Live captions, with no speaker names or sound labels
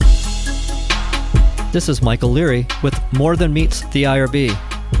This is Michael Leary with More Than Meets the IRB,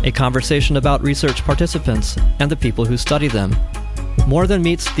 a conversation about research participants and the people who study them. More Than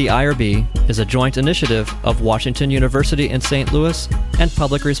Meets the IRB is a joint initiative of Washington University in St. Louis and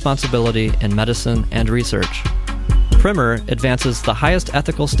Public Responsibility in Medicine and Research. Primer advances the highest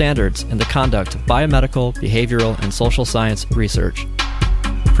ethical standards in the conduct of biomedical, behavioral, and social science research.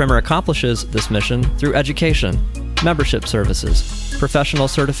 Primer accomplishes this mission through education, membership services, professional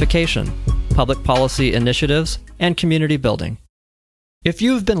certification, public policy initiatives, and community building. If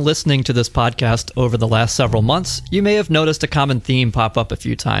you've been listening to this podcast over the last several months, you may have noticed a common theme pop up a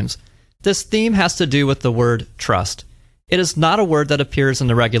few times. This theme has to do with the word trust. It is not a word that appears in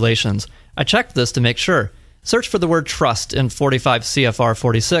the regulations. I checked this to make sure. Search for the word trust in 45 CFR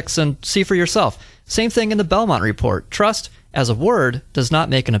 46 and see for yourself. Same thing in the Belmont Report. Trust, as a word, does not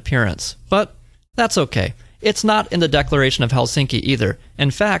make an appearance. But that's okay. It's not in the Declaration of Helsinki either.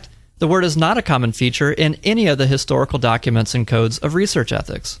 In fact, the word is not a common feature in any of the historical documents and codes of research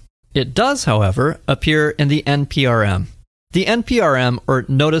ethics. It does, however, appear in the NPRM. The NPRM, or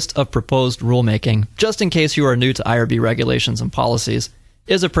Notice of Proposed Rulemaking, just in case you are new to IRB regulations and policies,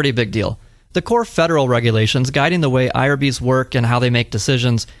 is a pretty big deal. The core federal regulations guiding the way IRBs work and how they make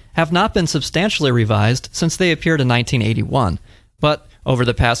decisions have not been substantially revised since they appeared in 1981. But over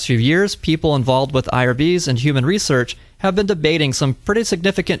the past few years, people involved with IRBs and human research have been debating some pretty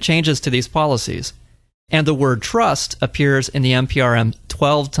significant changes to these policies. And the word trust appears in the NPRM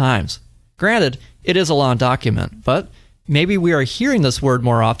 12 times. Granted, it is a long document, but maybe we are hearing this word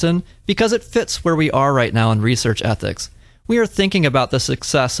more often because it fits where we are right now in research ethics. We are thinking about the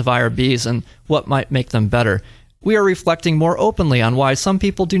success of IRBs and what might make them better. We are reflecting more openly on why some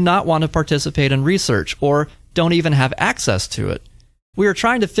people do not want to participate in research or don't even have access to it. We are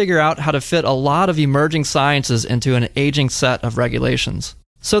trying to figure out how to fit a lot of emerging sciences into an aging set of regulations.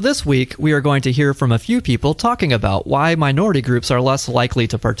 So this week, we are going to hear from a few people talking about why minority groups are less likely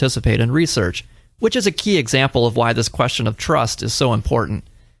to participate in research, which is a key example of why this question of trust is so important.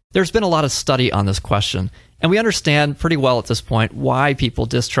 There's been a lot of study on this question, and we understand pretty well at this point why people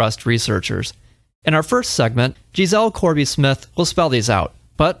distrust researchers. In our first segment, Giselle Corby-Smith will spell these out.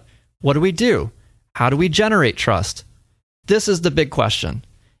 But what do we do? How do we generate trust? This is the big question.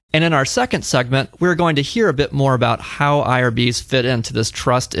 And in our second segment, we're going to hear a bit more about how IRBs fit into this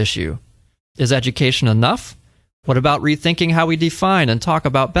trust issue. Is education enough? What about rethinking how we define and talk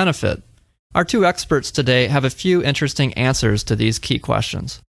about benefit? Our two experts today have a few interesting answers to these key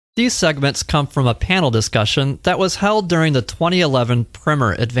questions. These segments come from a panel discussion that was held during the 2011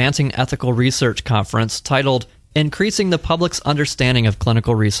 Primer Advancing Ethical Research Conference titled Increasing the Public's Understanding of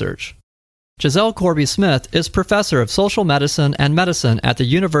Clinical Research. Giselle Corby-Smith is professor of social medicine and medicine at the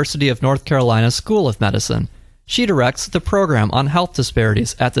University of North Carolina School of Medicine. She directs the program on health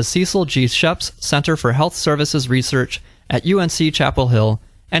disparities at the Cecil G. Sheps Center for Health Services Research at UNC Chapel Hill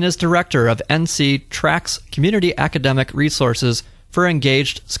and is director of NC TRAC's Community Academic Resources for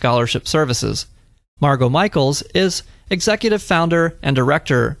Engaged Scholarship Services. Margot Michaels is executive founder and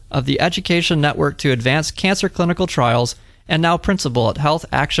director of the Education Network to Advance Cancer Clinical Trials and now principal at Health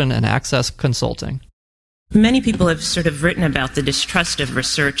Action and Access Consulting. Many people have sort of written about the distrust of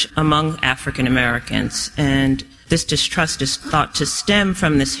research among African Americans, and this distrust is thought to stem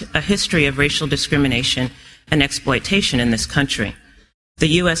from a history of racial discrimination and exploitation in this country. The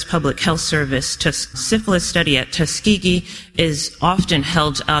U.S. Public Health Service syphilis study at Tuskegee is often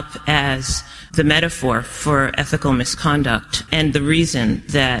held up as the metaphor for ethical misconduct and the reason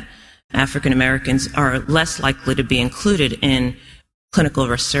that African Americans are less likely to be included in clinical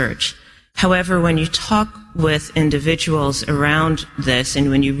research. However, when you talk with individuals around this and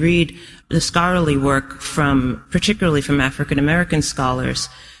when you read the scholarly work particularly from African American scholars,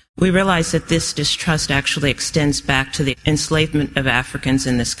 we realize that this distrust actually extends back to the enslavement of Africans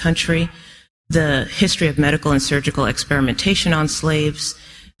in this country, the history of medical and surgical experimentation on slaves,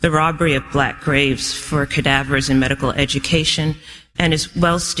 the robbery of black graves for cadavers in medical education, and is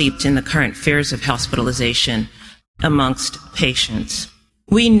well steeped in the current fears of hospitalization amongst patients.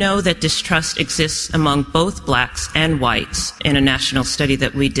 We know that distrust exists among both blacks and whites in a national study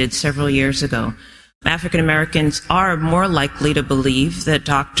that we did several years ago. African Americans are more likely to believe that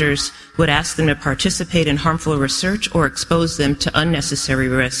doctors would ask them to participate in harmful research or expose them to unnecessary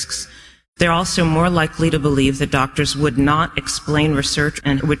risks. They're also more likely to believe that doctors would not explain research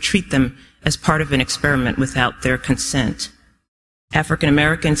and would treat them as part of an experiment without their consent. African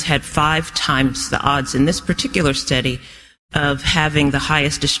Americans had 5 times the odds in this particular study of having the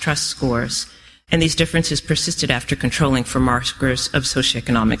highest distrust scores, and these differences persisted after controlling for markers of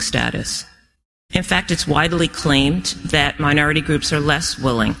socioeconomic status. In fact, it's widely claimed that minority groups are less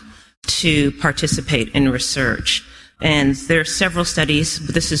willing to participate in research. And there are several studies,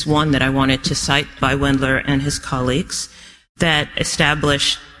 but this is one that I wanted to cite by Wendler and his colleagues, that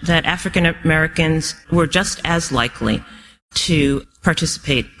established that African Americans were just as likely to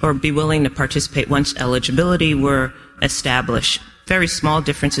participate or be willing to participate once eligibility were established. Very small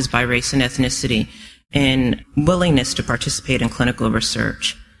differences by race and ethnicity in willingness to participate in clinical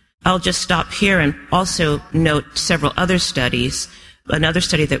research. I'll just stop here and also note several other studies. Another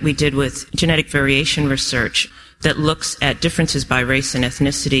study that we did with genetic variation research that looks at differences by race and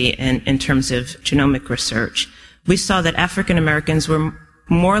ethnicity in terms of genomic research. We saw that African Americans were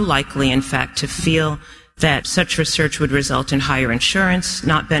more likely, in fact, to feel that such research would result in higher insurance,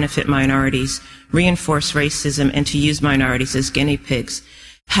 not benefit minorities, reinforce racism, and to use minorities as guinea pigs.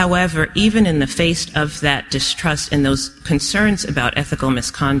 However, even in the face of that distrust and those concerns about ethical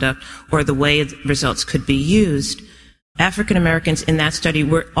misconduct or the way results could be used, African Americans in that study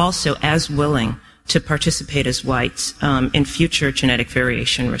were also as willing to participate as whites in future genetic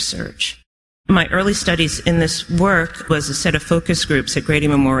variation research. My early studies in this work was a set of focus groups at Grady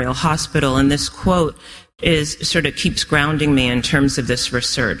Memorial Hospital, and this quote sort of keeps grounding me in terms of this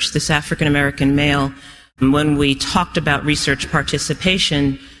research. This African American male, when we talked about research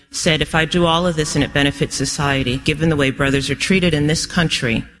participation, said, if I do all of this and it benefits society, given the way brothers are treated in this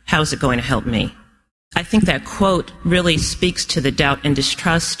country, how is it going to help me? I think that quote really speaks to the doubt and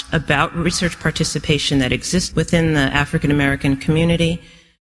distrust about research participation that exists within the African American community.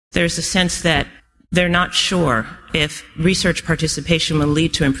 There's a sense that they're not sure if research participation will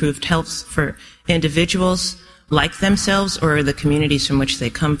lead to improved health for individuals like themselves or the communities from which they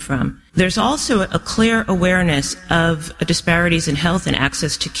come from. There's also a clear awareness of disparities in health and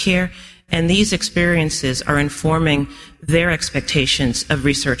access to care, and these experiences are informing their expectations of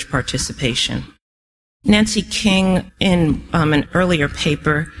research participation. Nancy King, in an earlier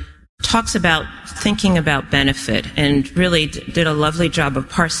paper, talks about thinking about benefit and really did a lovely job of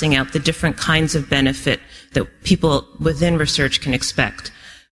parsing out the different kinds of benefit that people within research can expect.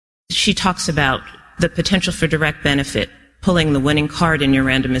 She talks about the potential for direct benefit, pulling the winning card in your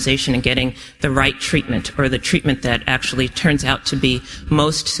randomization and getting the right treatment or the treatment that actually turns out to be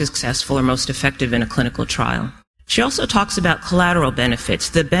most successful or most effective in a clinical trial. She also talks about collateral benefits,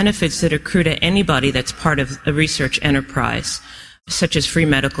 the benefits that accrue to anybody that's part of a research enterprise, such as free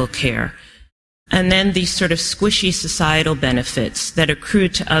medical care. And then these sort of squishy societal benefits that accrue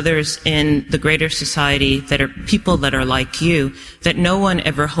to others in the greater society that are people that are like you, that no one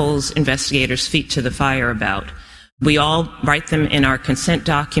ever holds investigators' feet to the fire about. We all write them in our consent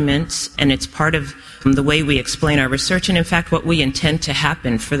documents, and it's part of the way we explain our research, and in fact what we intend to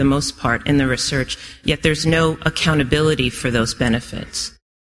happen for the most part in the research, yet there's no accountability for those benefits.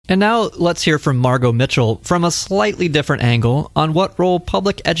 And now let's hear from Margot Mitchell from a slightly different angle on what role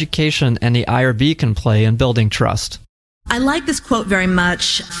public education and the IRB can play in building trust. I like this quote very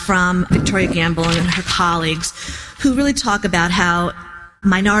much from Victoria Gamble and her colleagues, who really talk about how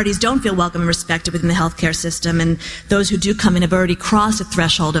minorities don't feel welcome and respected within the healthcare system, and those who do come in have already crossed a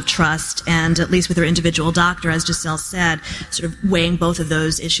threshold of trust, and at least with their individual doctor, as Giselle said, sort of weighing both of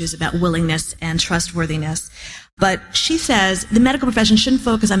those issues about willingness and trustworthiness. But she says the medical profession shouldn't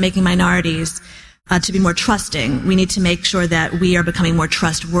focus on making minorities to be more trusting. We need to make sure that we are becoming more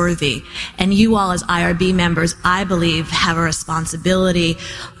trustworthy. And you all as IRB members, I believe, have a responsibility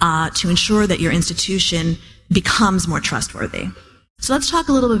to ensure that your institution becomes more trustworthy. So let's talk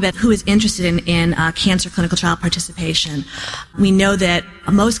a little bit about who is interested in cancer clinical trial participation. We know that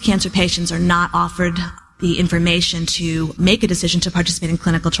most cancer patients are not offered the information to make a decision to participate in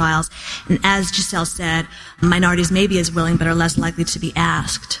clinical trials. And as Giselle said, minorities may be as willing but are less likely to be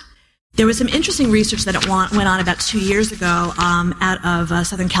asked. There was some interesting research that went on about 2 years ago out of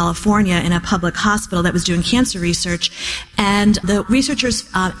Southern California in a public hospital that was doing cancer research. And the researchers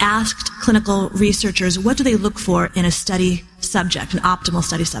asked clinical researchers, what do they look for in a study subject, an optimal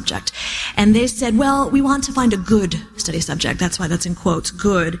study subject? And they said, well, we want to find a good study subject. That's why that's in quotes,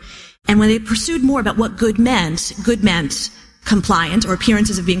 good. And when they pursued more about what good meant compliant or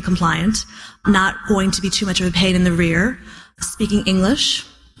appearances of being compliant, not going to be too much of a pain in the rear, speaking English,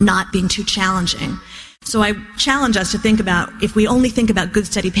 not being too challenging. So I challenge us to think about, if we only think about good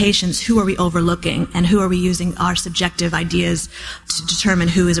study patients, who are we overlooking and who are we using our subjective ideas to determine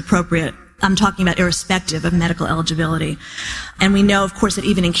who is appropriate? I'm talking about irrespective of medical eligibility. And we know, of course, that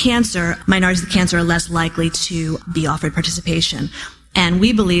even in cancer, minorities with cancer are less likely to be offered participation. And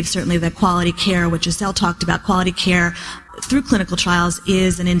we believe certainly that quality care, which Giselle talked about, quality care through clinical trials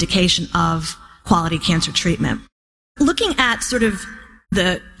is an indication of quality cancer treatment. Looking at sort of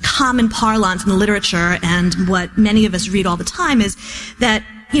the common parlance in the literature and what many of us read all the time is that,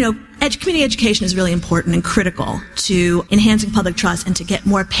 Community education is really important and critical to enhancing public trust and to get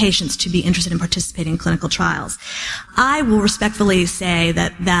more patients to be interested in participating in clinical trials. I will respectfully say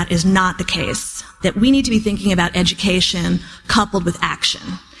that that is not the case, that we need to be thinking about education coupled with action.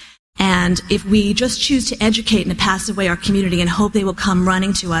 And if we just choose to educate in a passive way our community and hope they will come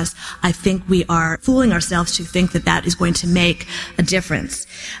running to us, I think we are fooling ourselves to think that that is going to make a difference.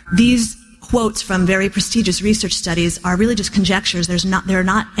 These quotes from very prestigious research studies are really just conjectures. There are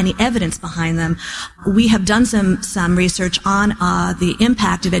not any evidence behind them. We have done some research on the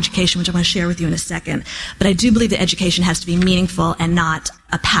impact of education, which I'm going to share with you in a second. But I do believe that education has to be meaningful and not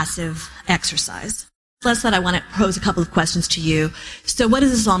a passive exercise. Plus that, I want to pose a couple of questions to you. So what does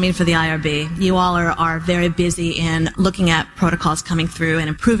this all mean for the IRB? You all are very busy in looking at protocols coming through and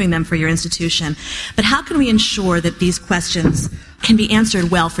improving them for your institution. But how can we ensure that these questions can be answered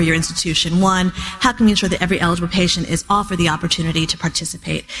well for your institution? One, how can we ensure that every eligible patient is offered the opportunity to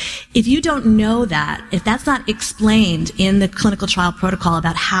participate? If you don't know that, if that's not explained in the clinical trial protocol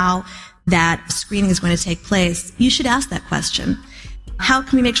about how that screening is going to take place, you should ask that question. How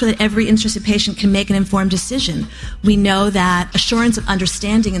can we make sure that every interested patient can make an informed decision? We know that assurance of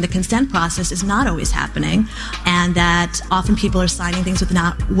understanding in the consent process is not always happening, and that often people are signing things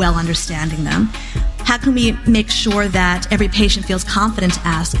without well understanding them. How can we make sure that every patient feels confident to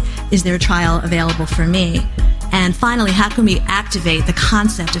ask, is there a trial available for me? And finally, how can we activate the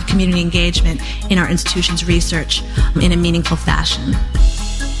concept of community engagement in our institution's research in a meaningful fashion?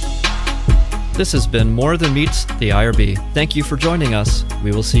 This has been More Than Meets the IRB. Thank you for joining us.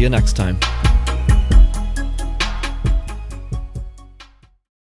 We will see you next time.